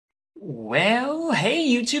Well, hey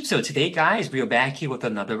YouTube. So today, guys, we are back here with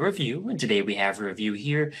another review, and today we have a review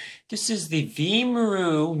here. This is the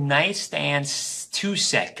Vimiroo nightstand 2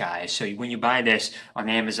 set, guys. So when you buy this on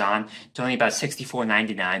Amazon, it's only about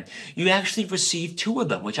 $64.99. You actually receive two of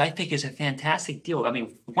them, which I think is a fantastic deal. I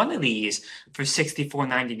mean, one of these for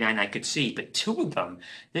 $64.99 I could see, but two of them,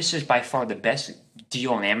 this is by far the best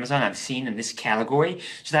deal on Amazon I've seen in this category.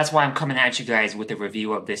 So that's why I'm coming at you guys with a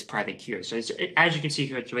review of this product here. So as you can see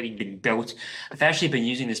here, it's already been built. I've actually been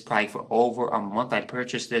using this product for over a month. I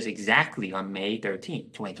purchased this exactly on May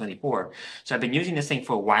 13th, 2024. So I've been using this thing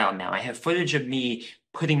for a while now. I have footage of me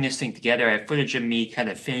putting this thing together. I have footage of me kind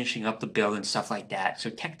of finishing up the build and stuff like that. So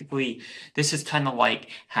technically, this is kind of like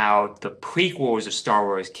how the prequels of Star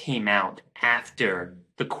Wars came out after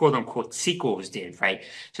the quote-unquote sequels did, right?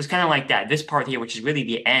 So it's kind of like that. This part here, which is really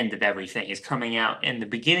the end of everything, is coming out in the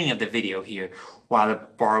beginning of the video here,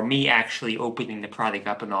 while me actually opening the product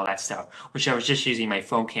up and all that stuff, which I was just using my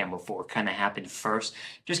phone camera for, kind of happened first.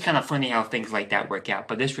 Just kind of funny how things like that work out.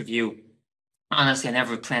 But this review, honestly, I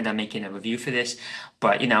never planned on making a review for this,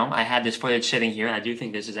 but I had this footage sitting here, and I do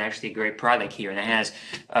think this is actually a great product here, and it has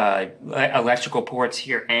electrical ports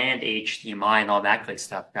here and HDMI and all that good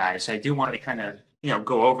stuff, guys. So I do want to kind of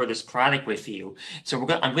go over this product with you. So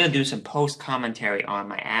I'm gonna do some post commentary on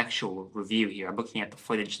my actual review here. I'm looking at the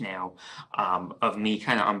footage now of me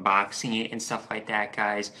kind of unboxing it and stuff like that,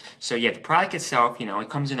 guys. So yeah, the product itself, it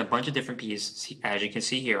comes in a bunch of different pieces, as you can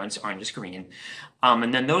see here on the screen.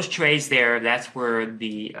 And then those trays there, that's where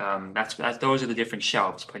the those are the different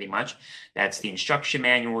shelves pretty much. That's the instruction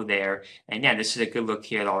manual there. And yeah, this is a good look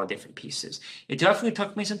here at all the different pieces. It definitely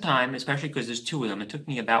took me some time, especially because there's two of them. It took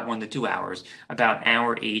me about 1 to 2 hours, about an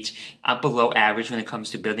hour each, up below average when it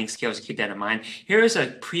comes to building skills. Keep that in mind. Here is a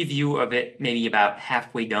preview of it, maybe about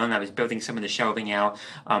halfway done. I was building some of the shelving out.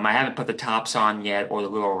 I haven't put the tops on yet, or the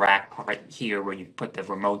little rack part here where you put the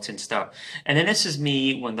remotes and stuff. And then this is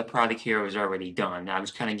me when the product here was already done. I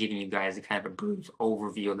was kind of giving you guys a kind of a brief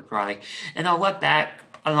overview of the product, and I'll let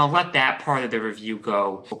that part of the review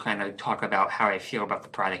go. We'll kind of talk about how I feel about the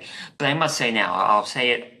product. But I must say now, I'll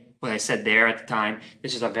say it what I said there at the time.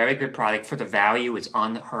 This is a very good product for the value. It's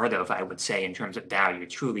unheard of, I would say, in terms of value.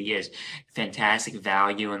 It truly is fantastic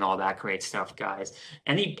value and all that great stuff, guys.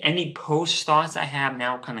 Any post thoughts I have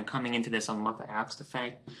now, kind of coming into this a month after the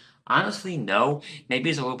fact? Honestly, no.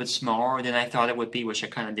 Maybe it's a little bit smaller than I thought it would be, which I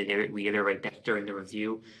kind of did reiterate that during the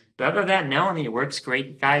review. But other than that, no, I mean, it works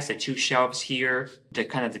great, guys. The two shelves here, the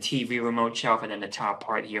kind of the TV remote shelf, and then the top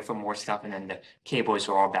part here for more stuff, and then the cables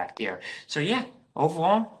are all back there. So yeah,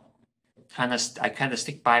 overall, I kind of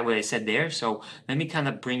stick by what I said there. So let me kind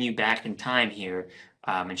of bring you back in time here,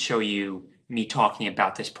 and show you me talking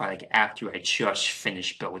about this product after I just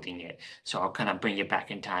finished building it. So I'll kind of bring you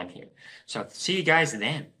back in time here. So see you guys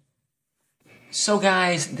then. So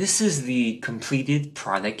guys, this is the completed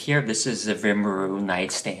product here. This is the Vimiroo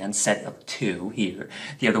nightstand set of 2 here.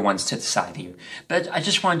 The other one's to the side here. But I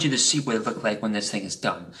just wanted you to see what it looked like when this thing is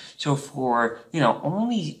done. So for,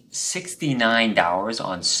 only $69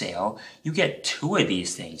 on sale, you get 2 of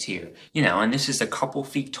these things here. And this is a couple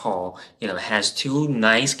feet tall. It has 2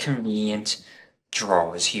 nice, convenient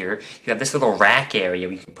drawers here. You have this little rack area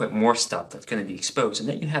where you can put more stuff that's going to be exposed. And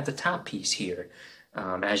then you have the top piece here,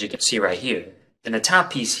 as you can see right here. And the top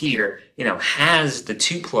piece here, has the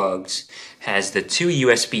 2 plugs, has the 2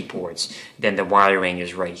 USB ports, then the wiring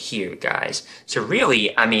is right here, guys. So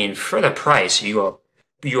really, I mean, for the price, you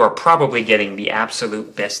are probably getting the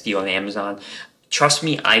absolute best deal on Amazon. Trust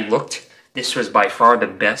me, I looked. This was by far the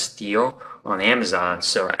best deal on Amazon.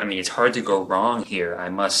 So, I mean, it's hard to go wrong here, I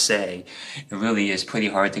must say. It really is pretty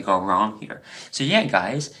hard to go wrong here. So yeah,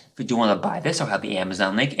 guys, if you do want to buy this, I'll have the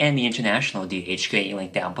Amazon link and the international DHgate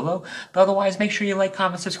link down below. But otherwise, make sure you like,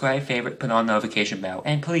 comment, subscribe, favorite, put on notification bell,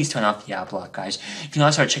 and please turn off the Adblocker, guys. You can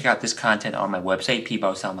also check out this content on my website,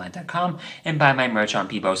 pbosonline.com, and buy my merch on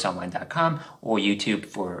pbosonline.com or YouTube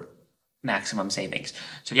for maximum savings.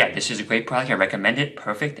 So yeah, this is a great product. I recommend it.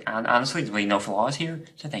 Perfect. And honestly, there's really no flaws here.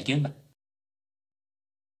 So thank you.